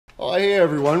Oh, hey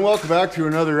everyone, welcome back to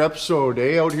another episode,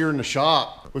 out here in the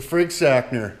shop with Frig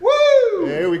Sackner. Woo!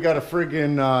 Hey, we got a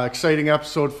friggin' exciting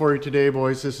episode for you today,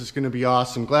 boys. This is gonna be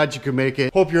awesome. Glad you could make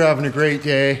it. Hope you're having a great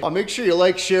day. Make sure you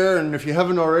like, share, and if you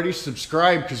haven't already,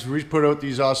 subscribe, because we put out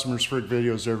these awesome Frig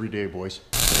videos every day, boys.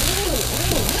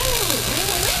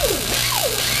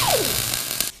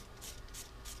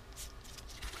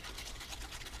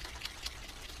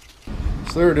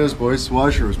 So there it is, boys. The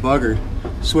washer was buggered.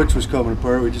 Switch was coming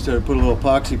apart. We just had to put a little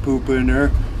epoxy poop in there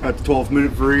at the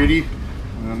 12-minute variety,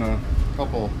 and a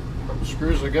couple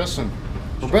screws, I guess, and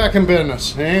we're back in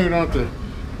business. Hey, we don't have to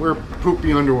wear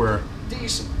poopy underwear.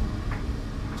 Decent.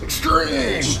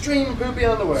 Extreme poopy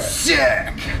underwear.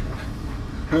 Sick.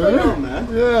 Right on, man.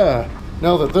 Yeah.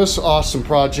 Now that this awesome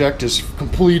project is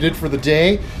completed for the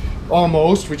day,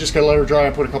 almost, we just gotta let her dry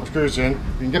and put a couple screws in.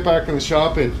 We can get back in the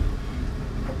shop and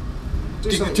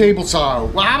get the table saw.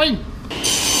 Wobbly.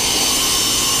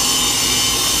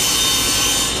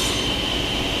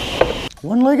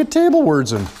 One-legged table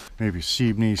words and maybe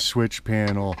seam knee, switch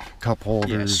panel, cup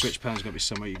holders. Yeah, switch panel's gotta be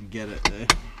somewhere you can get it.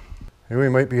 Hey, we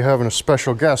might be having a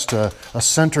special guest, a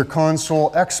center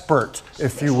console expert,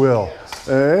 if you will.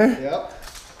 Yep.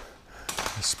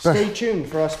 Stay tuned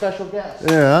for our special guest.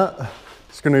 Yeah.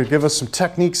 He's gonna give us some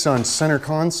techniques on center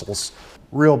consoles.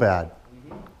 Real bad.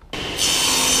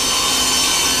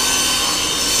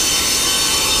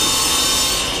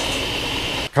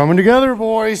 Coming together,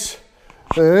 boys.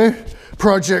 Hey,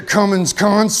 Project Cummins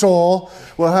console.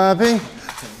 What happened?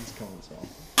 Cummins console.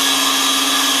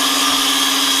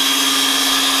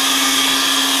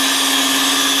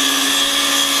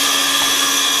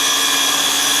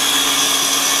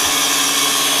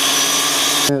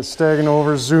 And it's staggering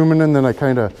over, zooming, and then I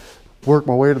kind of work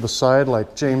my way to the side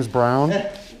like James Brown.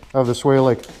 I have this way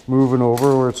like moving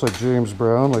over where it's like James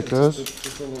Brown, like this.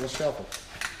 Just a little shuffle.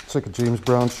 It's like a James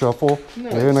Brown shuffle.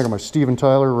 Nice. And I got my Steven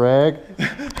Tyler rag.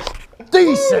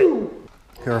 Decent!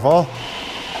 Careful.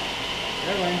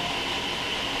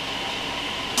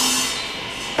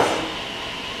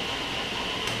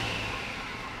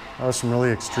 That was some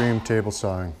really extreme table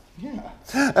sawing.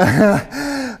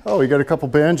 Yeah. Oh, we got a couple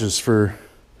banjos for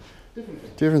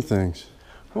different things.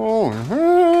 Oh,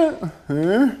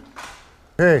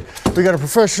 hey, we got a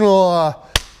professional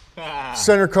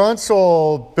center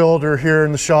console builder here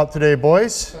in the shop today,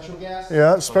 boys. Special guest?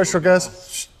 Yeah, special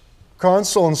guest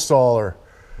console installer.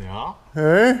 Yeah.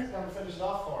 Hey? He's come to finish it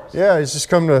off for us. Yeah, he's just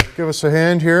come to give us a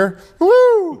hand here.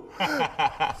 Woo!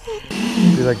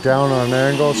 Be like down on an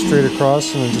angle, straight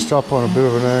across, and then just up on a bit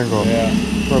of an angle. Yeah.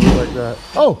 Probably like that.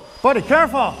 Oh, buddy,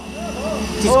 careful!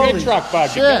 It's a good truck, bud.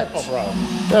 Be careful, bro.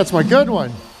 That's my good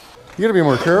one. You gotta be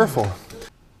more careful.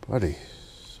 Buddy.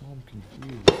 So I'm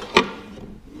confused.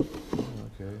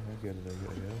 Okay, I get it,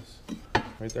 I guess.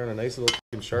 Right there on a nice little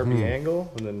Sharpie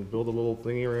angle, and then build a little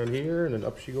thingy around here, and then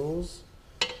up she goes.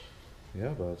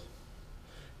 Yeah, but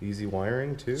easy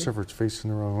wiring too. Except for it's facing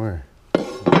the wrong way.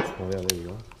 Oh yeah, there you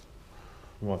go.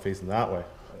 You want facing that way.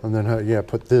 And then, yeah,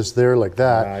 put this there like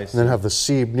that, I and then see. have the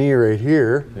seam knee right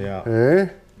here. Yeah. Eh?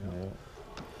 Yeah.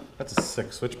 That's a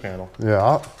sick switch panel.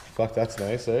 Yeah. Fuck, that's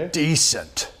nice, eh?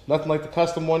 Decent. Nothing like the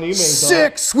custom one you made.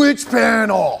 Sick switch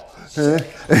panel!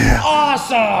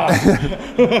 Awesome!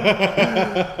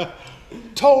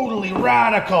 Totally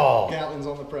radical. Gatlin's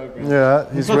on the program. Yeah,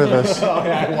 he's with us. Oh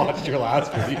yeah, I watched your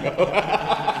last video.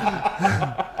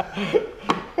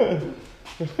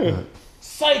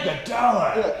 Psychedelic.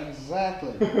 Yeah,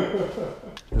 exactly.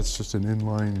 It's just an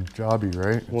inline jobby,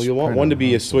 right? Well, It's you want kinda one to be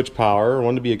a nice. switch power,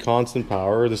 one to be a constant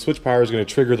power. The switch power is going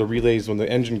to trigger the relays when the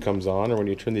engine comes on or when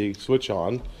you turn the switch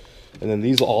on. And then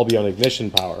these will all be on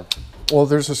ignition power. Well,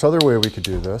 there's this other way we could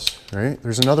do this, right?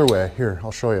 There's another way. Here,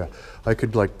 I'll show you. I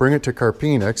could like bring it to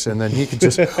Carpenix and then he could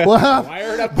just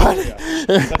Wire it up for you.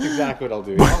 That's exactly what I'll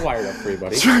do. I'll wire it up for you,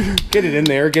 buddy. Get it in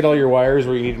there, get all your wires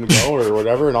where you need them to go or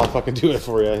whatever, and I'll fucking do it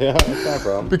for you. Yeah, that's not a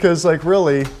problem. Because like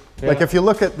really, like if you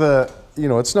look at the, you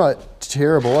know, it's not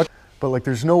terrible, but like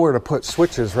there's nowhere to put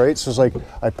switches, right? So it's like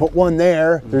I put one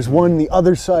there, there's one the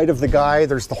other side of the guy,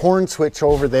 there's the horn switch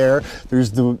over there,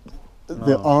 there's the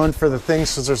on for the thing,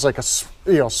 so there's like a,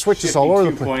 you know, switches all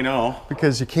over the place. 2.0.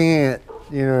 Because you can't,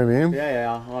 you know what I mean?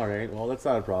 Yeah, all right. Well, that's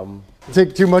not a problem.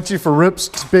 Take too muchy for rips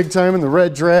big time in the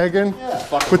Red Dragon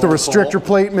with the restrictor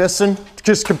plate missing.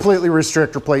 Just completely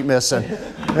restrictor plate missing.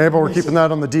 Yeah, but we're keeping that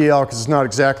on the DL because it's not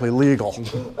exactly legal.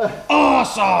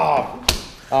 Awesome!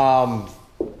 Want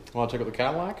to check out the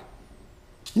Cadillac?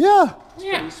 Yeah.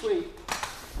 Yeah. Sweet.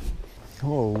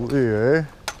 Holy, eh?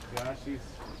 Yeah, she's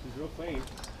real clean.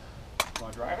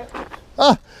 Want to drive it?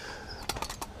 Ah!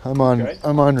 I'm on Okay.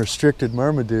 I'm on restricted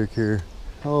Marmaduke here.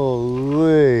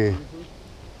 Holy.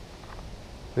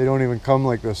 They don't even come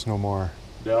like this no more.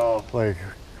 No. Like,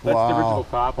 That's wow. the original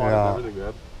top on Yeah. it, everything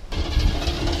good.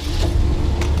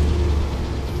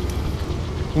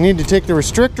 You need to take the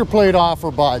restrictor plate off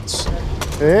her, buds.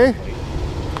 Hey?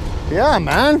 Yeah,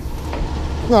 man.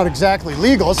 Not exactly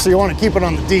legal, so you want to keep it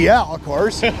on the DL, of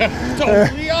course.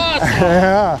 Totally awesome!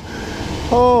 Yeah.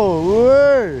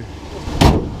 Holy.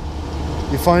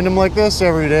 You find them like this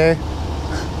every day.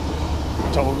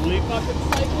 Totally fucking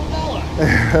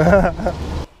psychedelic.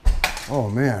 Oh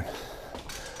man,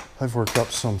 I've worked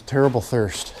up some terrible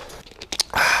thirst.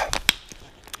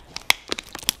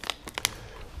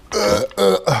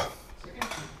 A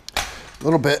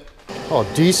little bit. Oh,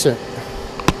 decent.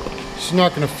 It's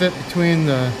not going to fit between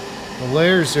the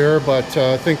layers there, but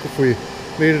I think if we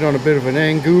made it on a bit of an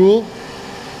angle,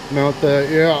 mount that,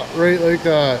 yeah, right like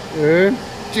that.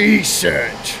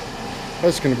 Decent.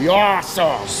 That's going to be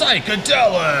awesome.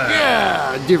 Psychedelic!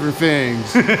 Yeah, different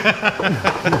things.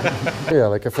 Yeah,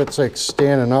 like if it's like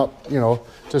standing up, you know,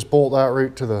 just bolt that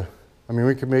right to the, I mean,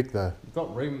 we could make the... You've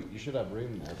got room, you should have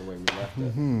room there the way we left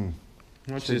it. Why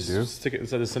don't Should you do. just stick it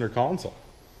inside the center console?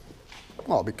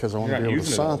 Well, because I want You're to not be able to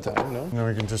using it all sant the it. time, no? And then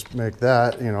we can just make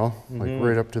that, you know, like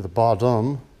right up to the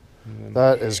bottom.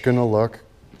 That is going to look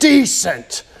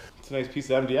decent. It's a nice piece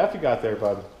of MDF you got there,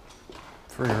 bud.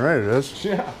 Freaking right it is.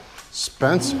 Yeah.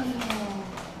 Expensive.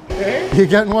 Hey? You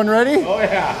getting one ready? Oh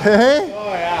yeah. Hey?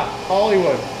 Oh yeah.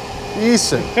 Hollywood.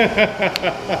 Decent.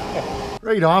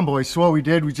 Right on, boys. So what we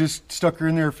did, we just stuck her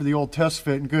in there for the old test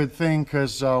fit, and good thing,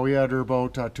 because we had her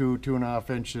about 2.5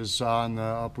 inches on the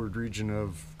upward region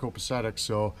of copacetic,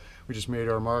 so we just made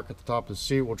our mark at the top of the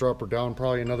seat. We'll drop her down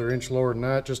probably another inch lower than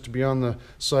that, just to be on the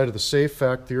side of the safe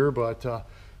factor, but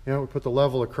yeah, we put the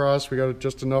level across. We got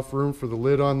just enough room for the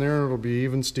lid on there, and it'll be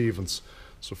even Stevens.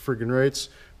 So friggin' rights.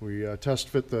 We test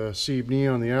fit the Sieb knee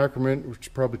on the accrement,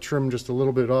 which probably trim just a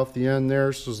little bit off the end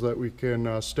there so that we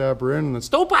can stab her in, and then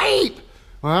stovepipe!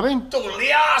 What happened?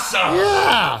 Totally awesome!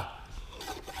 Yeah!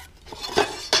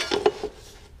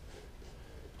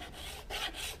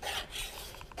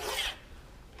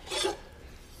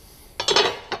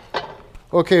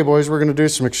 Okay, boys, we're gonna do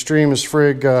some extreme as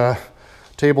frig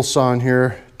table sawn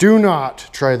here. Do not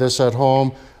try this at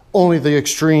home. Only the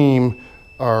extreme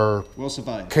are We'll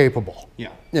survive. capable. Yeah.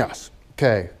 Yes.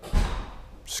 Okay.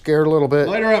 Scared a little bit.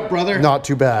 Light her up, brother. Not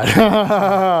too bad.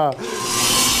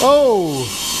 Oh!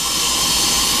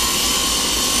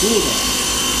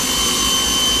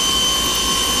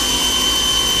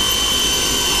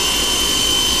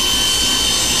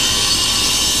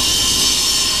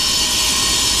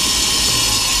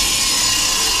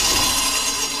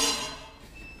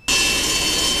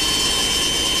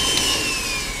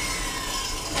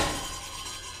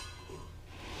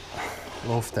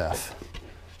 Low staff.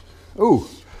 Ooh.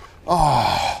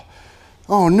 Oh.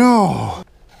 Oh no.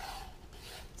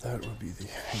 That would be the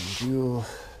angle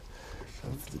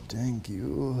of the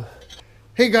dangle.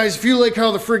 Hey guys, if you like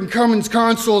how the friggin' Cummins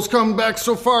console's come back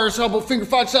so far, so how about finger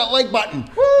fudge that like button?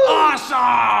 Woo!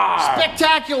 Awesome!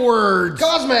 Spectacular words!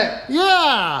 Cosmic!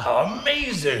 Yeah!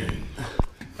 Amazing!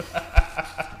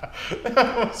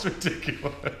 That was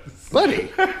ridiculous.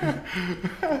 Buddy!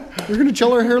 We're gonna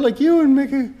gel our hair like you and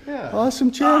make a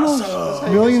awesome channel.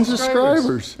 Awesome. Millions of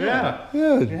subscribers. Yeah.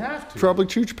 Yeah. You have to. Probably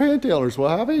chooch pantailers,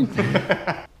 what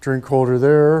happened? Drink holder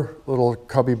there, little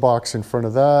cubby box in front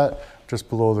of that, just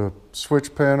below the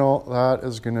switch panel. That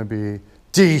is gonna be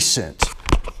decent.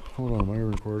 Hold on, am I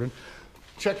recording?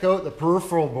 Check out the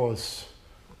peripheral bus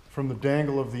from the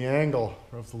dangle of the angle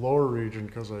of the lower region,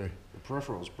 because I...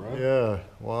 Peripherals, bro. Yeah,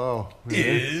 wow.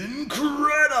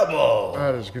 Incredible!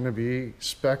 That is gonna be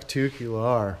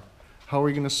spectacular. How are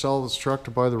we gonna sell this truck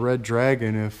to buy the Red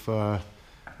Dragon if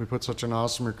we put such an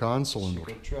awesomer console into it?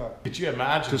 Good truck. Could you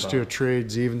imagine? Just do a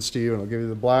trade, even Steven. I'll give you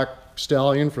the Black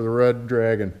Stallion for the Red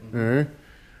Dragon.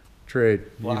 Trade,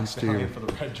 Black even Stallion Steven. for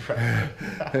the Red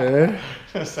Dragon.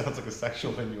 That sounds like a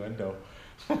sexual innuendo.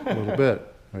 A little bit.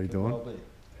 How you doing?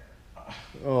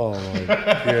 Oh my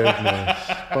goodness,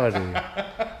 buddy.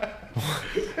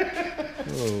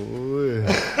 Holy.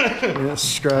 Yeah,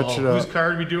 scratch it Whose up.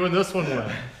 card are we doing this one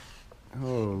with?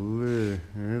 Holy.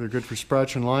 Yeah, they're good for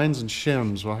scratching lines and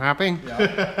shims. Well, happy?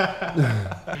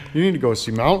 Yeah. You need to go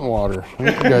see Mountain Water.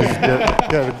 I think you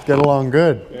guys get along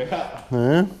good. Yeah.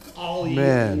 Huh? All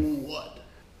Man. wood.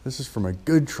 This is from a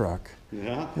good truck.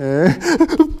 Yeah.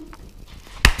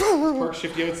 Park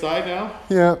shifty outside now?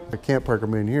 Yeah. I can't park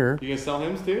them in here. You gonna sell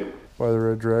him too? Buy the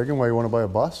Red Dragon. Why you want to buy a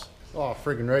bus? Oh,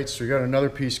 friggin' right. So we got another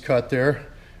piece cut there.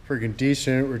 Friggin'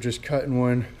 decent. We're just cutting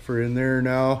one for in there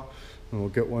now. And we'll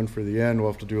get one for the end.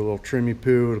 We'll have to do a little trimmy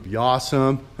poo. It'll be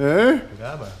awesome. Eh?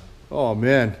 Oh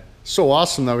man. So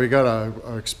awesome that we got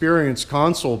a experienced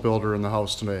console builder in the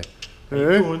house today. How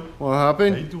you doing? What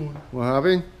happened? How you doing? What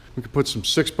happened? We could put some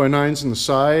 6x9s in the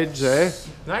sides, eh?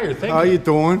 Now you're thinking. How you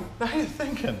doing? Now you're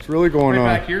thinking. It's really going Right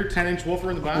on. back here, 10-inch woofer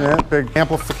in the back. Yeah, big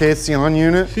amplification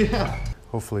unit. Yeah.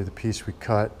 Hopefully the piece we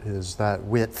cut is that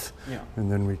width. Yeah. And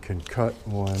then we can cut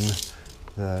one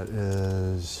that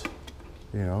is,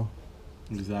 you know,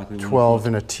 Exactly. 12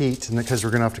 and a teat, and because we're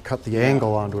gonna have to cut the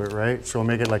angle onto it, right? So we'll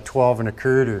make it like 12 and a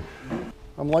quarter.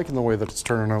 I'm liking the way that it's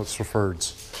turning out, so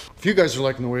Ferds. If you guys are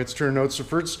liking the way it's turning out, so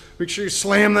Ferds, make sure you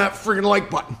slam that friggin' like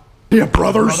button. Yeah,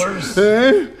 brothers.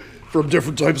 Eh? From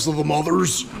different types of the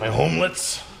mothers. My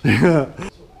homelets.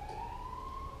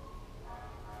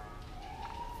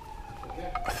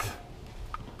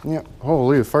 Yeah,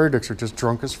 holy, the fire dicks are just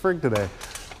drunk as frig today.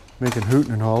 Making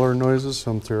hooting and hollering noises,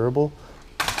 some terrible.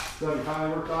 So you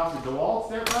finally worked off your DeWalt's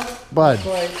there, bud? Bud,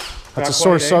 Like, that's a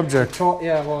sore subject.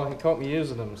 yeah, well, he caught me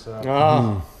using them, so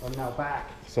Ah. I'm now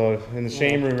back. So in the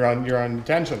shame room, you're on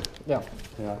detention. Yeah,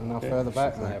 yeah, I'm now further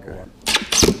back than I ever was.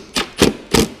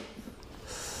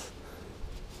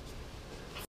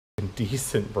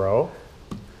 Decent, bro.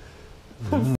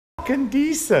 Fucking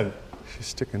decent. She's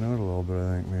sticking out a little bit,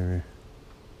 I think, maybe.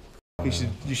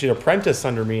 You should apprentice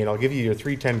under me, and I'll give you your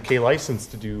 310K license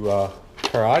to do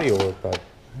car audio work, bud.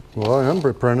 Well, I am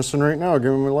apprenticing right now.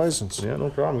 Give me my license. Yeah, no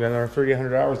problem. Got another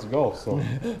 3,800 hours to go. So.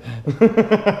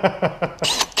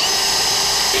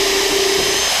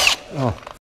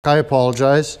 I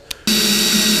apologize.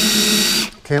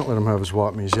 Can't let him have his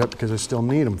Watt Me's yet because I still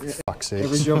need him, for fuck's sake.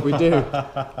 Every job we do.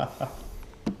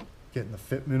 Getting the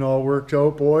fitment all worked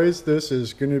out, boys. This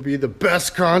is going to be the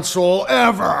best console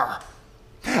ever.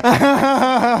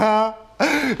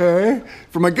 Hey,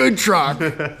 for my good truck.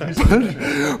 What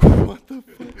the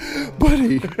fuck?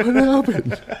 Buddy, what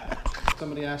happened?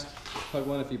 Somebody asked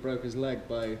pt.1 if he broke his leg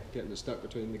by getting it stuck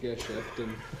between the gear shift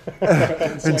and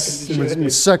In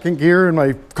second gear in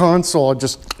my console,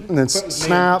 just and then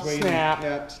snap.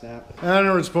 Snap. Snap. In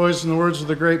other words, boys, in the words of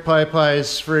the great Pie Pies,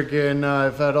 friggin'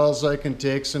 I've had alls I can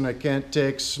takes and I can't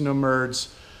takes no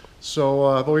merds.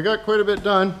 So, but we got quite a bit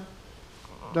done.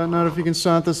 Don't know if you can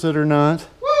sant this it or not.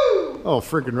 Woo! Oh,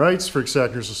 friggin' rights, frig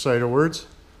Sackers Society words.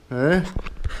 Eh?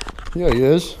 Yeah, he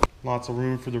is. Lots of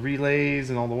room for the relays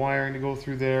and all the wiring to go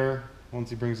through there. Once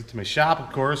he brings it to my shop,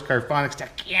 of course,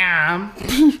 carphonics.com. What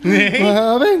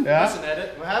happened? Yeah. That's an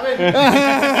edit. What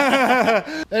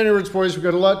happened? Anyways, boys, we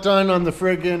got a lot done on the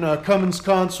friggin' Cummins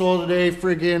console today.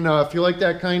 Friggin', if you like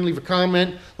that kind, leave a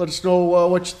comment. Let us know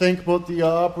what you think about the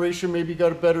operation. Maybe you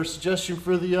got a better suggestion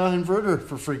for the inverter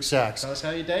for Frig Sacks. Tell us how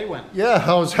your day went. Yeah,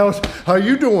 how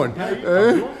you doing? I'm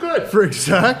doing good. Frig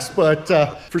Sacks, but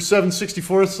for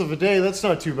 7/64ths of a day, that's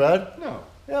not too bad. No.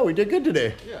 Yeah, we did good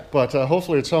today. Yeah. But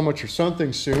hopefully it's how much or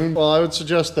something soon. Well, I would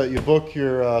suggest that you book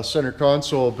your center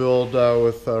console build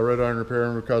with Red Iron Repair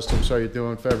and Customs. How you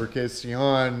doing?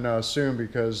 Fabrication soon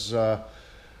because I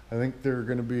think they're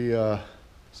going to be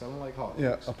Sounding like hot.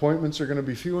 yeah, appointments are going to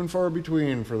be few and far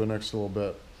between for the next little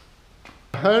bit.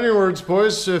 Any words,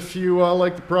 boys? If you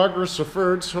like the progress of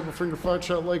Ferds, help a finger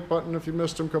 5-shot like button. If you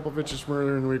missed them, couple of bitches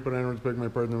murder in the week, but anyways, beg my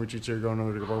pardon, we cheat here, go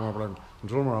another to go.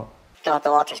 Until tomorrow. Don't let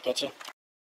the Walters get you.